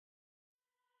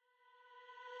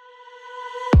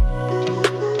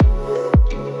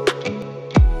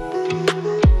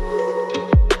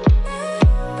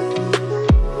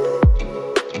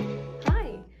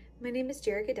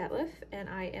and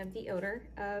I am the owner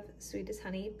of Sweet as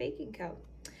Honey Baking Co.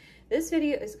 This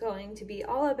video is going to be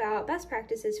all about best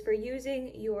practices for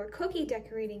using your cookie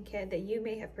decorating kit that you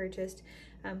may have purchased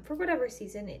for whatever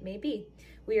season it may be.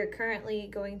 We are currently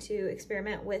going to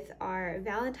experiment with our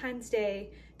Valentine's Day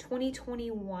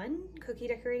 2021 cookie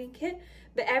decorating kit,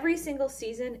 but every single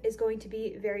season is going to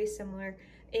be very similar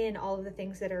in all of the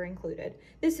things that are included.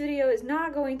 This video is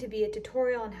not going to be a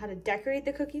tutorial on how to decorate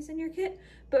the cookies in your kit,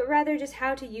 but rather just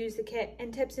how to use the kit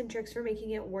and tips and tricks for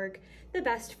making it work the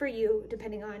best for you,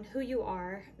 depending on who you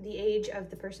are, the age of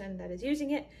the person that is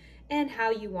using it, and how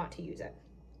you want to use it.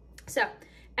 So,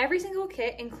 every single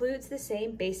kit includes the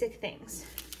same basic things.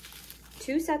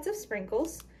 2 sets of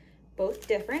sprinkles, both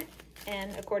different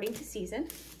and according to season.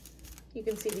 You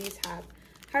can see these have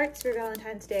hearts for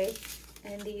Valentine's Day,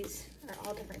 and these are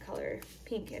all different color,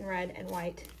 pink and red and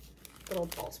white little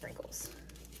ball sprinkles.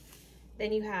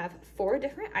 Then you have 4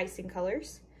 different icing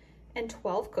colors and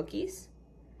 12 cookies,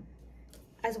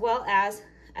 as well as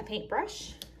a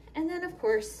paintbrush, and then of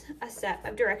course a set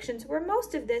of directions where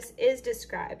most of this is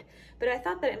described, but I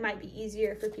thought that it might be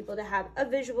easier for people to have a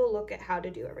visual look at how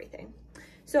to do everything.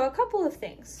 So a couple of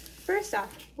things. First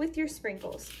off, with your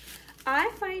sprinkles, I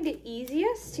find it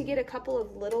easiest to get a couple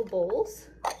of little bowls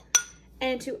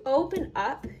and to open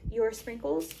up your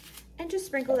sprinkles and just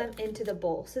sprinkle them into the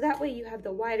bowl. So that way you have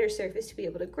the wider surface to be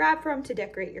able to grab from to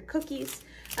decorate your cookies,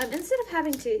 instead of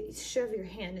having to shove your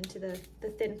hand into the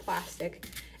thin plastic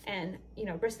and, you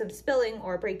know, risk them spilling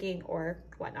or breaking or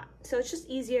whatnot. So it's just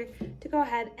easier to go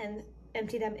ahead and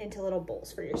empty them into little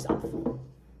bowls for yourself.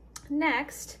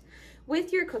 Next,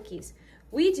 with your cookies,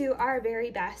 we do our very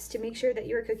best to make sure that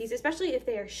your cookies, especially if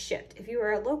they are shipped, if you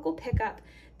are a local pickup,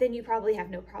 then you probably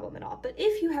have no problem at all. But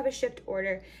if you have a shipped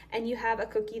order and you have a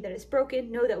cookie that is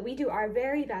broken, know that we do our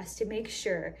very best to make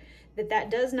sure that that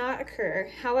does not occur.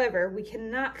 However, we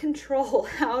cannot control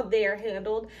how they are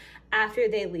handled after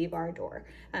they leave our door.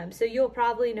 So you'll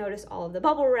probably notice all of the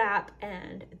bubble wrap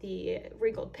and the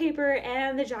wrinkled paper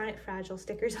and the giant fragile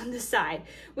stickers on the side.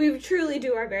 We truly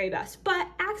do our very best, but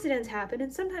accidents happen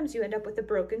and sometimes you end up with a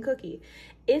broken cookie.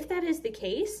 If that is the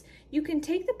case, you can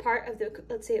take the part of the,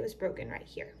 let's say it was broken right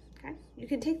here, okay? You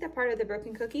can take that part of the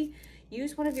broken cookie,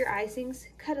 use one of your icings,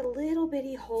 cut a little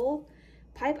bitty hole,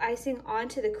 pipe icing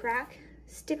onto the crack,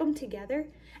 stick them together,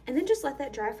 and then just let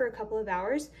that dry for a couple of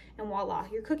hours, and voila,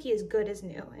 your cookie is good as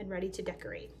new and ready to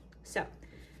decorate. So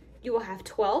you will have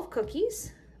 12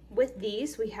 cookies. With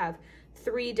these, we have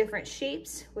 3 different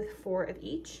shapes with 4 of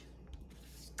each.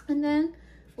 And then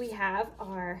we have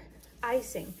our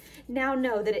icing. Now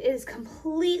know that it is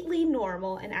completely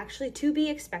normal and actually to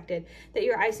be expected that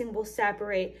your icing will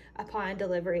separate upon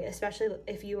delivery, especially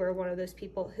if you are one of those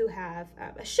people who have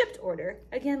a shipped order.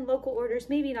 Again, local orders,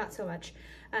 maybe not so much,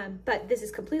 but this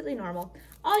is completely normal.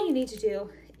 All you need to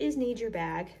do is knead your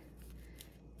bag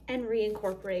and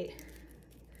reincorporate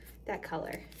that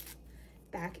color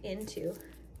back into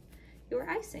your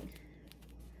icing.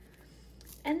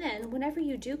 And then whenever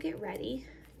you do get ready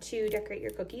to decorate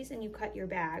your cookies and you cut your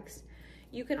bags,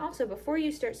 you can also, before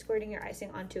you start squirting your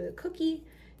icing onto a cookie,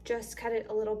 just cut it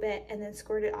a little bit and then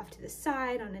squirt it off to the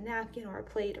side on a napkin or a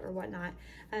plate or whatnot,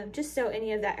 just so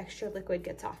any of that extra liquid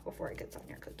gets off before it gets on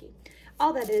your cookie.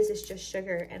 All that is just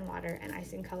sugar and water and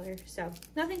icing color, so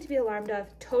nothing to be alarmed of,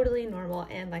 totally normal,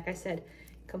 and like I said,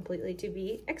 completely to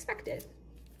be expected.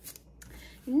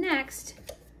 Next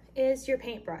is your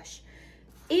paintbrush.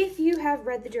 If you have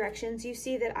read the directions, you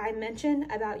see that I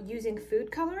mentioned about using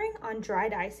food coloring on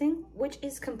dried icing, which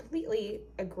is completely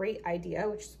a great idea,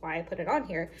 which is why I put it on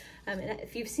here. And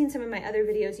if you've seen some of my other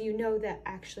videos, you know that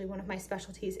actually one of my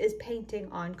specialties is painting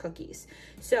on cookies.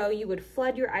 So you would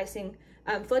flood your icing,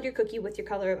 flood your cookie with your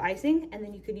color of icing, and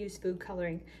then you could use food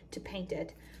coloring to paint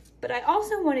it. But I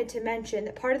also wanted to mention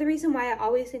that part of the reason why I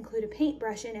always include a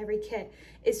paintbrush in every kit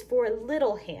is for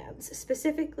little hands,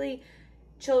 specifically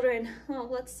children, well,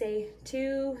 let's say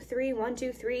 1,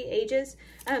 2, 3 ages,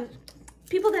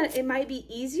 people that it might be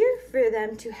easier for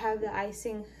them to have the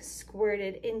icing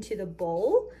squirted into the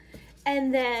bowl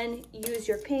and then use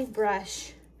your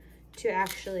paintbrush to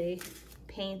actually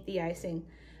paint the icing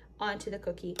onto the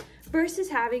cookie versus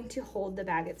having to hold the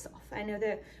bag itself. I know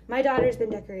that my daughter's been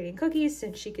decorating cookies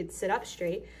since she could sit up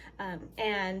straight,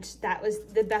 and that was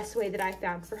the best way that I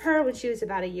found for her when she was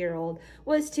about a year old,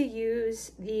 was to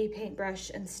use the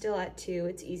paintbrush, and still at 2,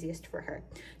 it's easiest for her.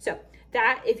 So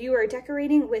that, if you are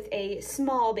decorating with a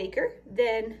small baker,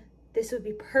 then this would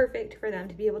be perfect for them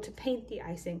to be able to paint the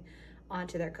icing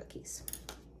onto their cookies.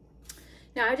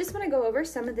 Now I just want to go over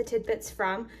some of the tidbits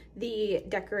from the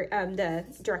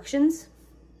directions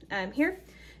here.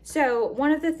 So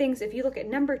one of the things, if you look at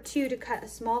number 2 to cut a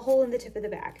small hole in the tip of the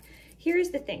bag, here's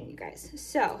the thing, you guys.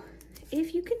 So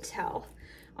if you can tell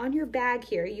on your bag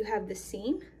here, you have the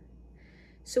seam.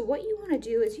 So what you want to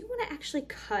do is you want to actually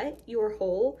cut your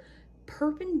hole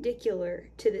perpendicular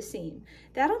to the seam.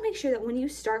 That'll make sure that when you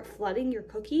start flooding your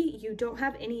cookie, you don't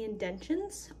have any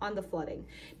indentions on the flooding.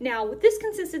 Now, with this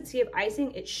consistency of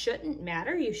icing, it shouldn't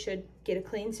matter. You should get a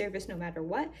clean surface no matter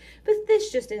what, but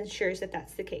this just ensures that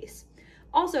that's the case.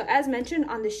 Also, as mentioned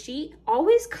on the sheet,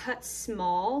 always cut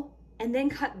small and then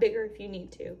cut bigger if you need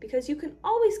to, because you can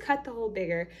always cut the hole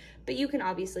bigger, but you can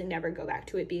obviously never go back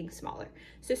to it being smaller.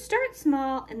 So start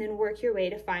small and then work your way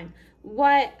to find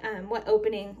what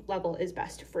opening level is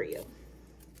best for you.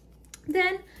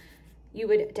 Then you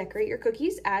would decorate your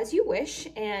cookies as you wish,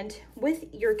 and with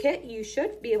your kit, you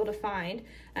should be able to find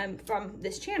from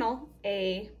this channel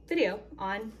a video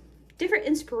on different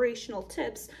inspirational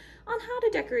tips on how to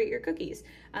decorate your cookies.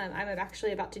 I'm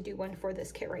actually about to do one for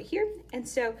this kit right here, and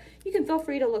so you can feel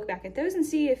free to look back at those and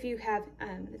see if you have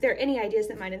if there are any ideas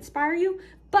that might inspire you.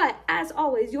 But as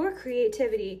always, your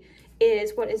creativity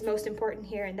is what is most important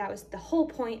here, and that was the whole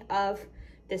point of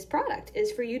this product,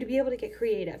 is for you to be able to get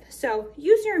creative. So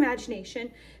use your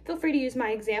imagination. Feel free to use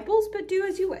my examples, but do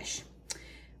as you wish.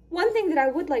 One thing that I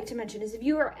would like to mention is if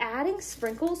you are adding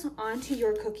sprinkles onto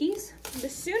your cookies, the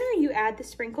sooner you add the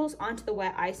sprinkles onto the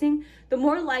wet icing, the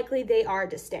more likely they are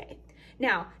to stay.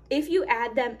 Now, if you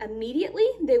add them immediately,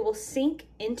 they will sink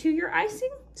into your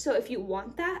icing. So if you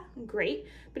want that, great.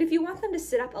 But if you want them to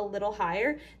sit up a little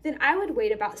higher, then I would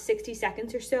wait about 60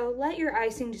 seconds or so, let your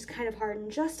icing just kind of harden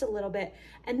just a little bit,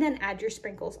 and then add your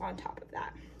sprinkles on top of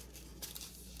that.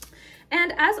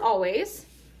 And as always,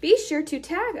 be sure to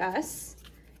tag us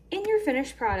in your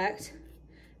finished product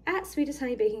at Sweet as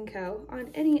Honey Baking Co. on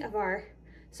any of our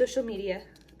social media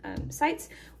sites.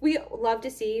 We love to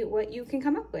see what you can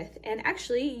come up with, and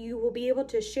actually you will be able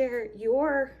to share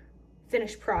your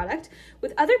finished product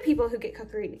with other people who get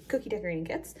cookie decorating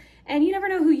kits, and you never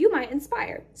know who you might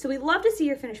inspire. So we love to see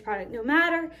your finished product, no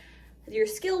matter your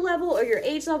skill level or your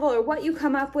age level or what you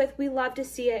come up with. We love to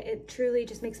see it. It truly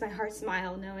just makes my heart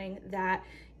smile knowing that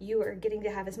you are getting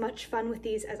to have as much fun with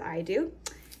these as I do.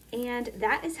 And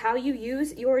that is how you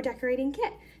use your decorating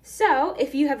kit. So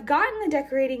if you have gotten the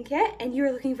decorating kit and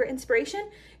you're looking for inspiration,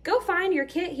 go find your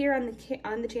kit here on the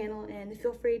channel, and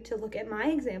feel free to look at my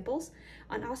examples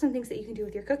on awesome things that you can do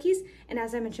with your cookies. And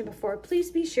as I mentioned before, please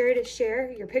be sure to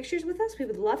share your pictures with us. We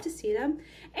would love to see them.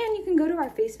 And you can go to our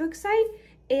Facebook site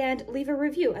and leave a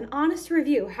review, an honest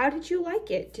review. How did you like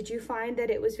it? Did you find that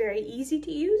it was very easy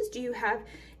to use? Do you have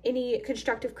any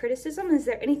constructive criticism? Is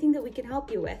there anything that we can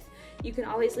help you with? You can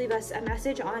always leave us a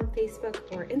message on Facebook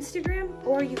or Instagram,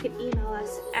 or you can email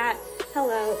us at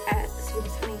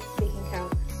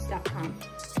hello@sweetashoneyBakingCo.com.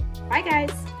 Bye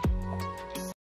guys.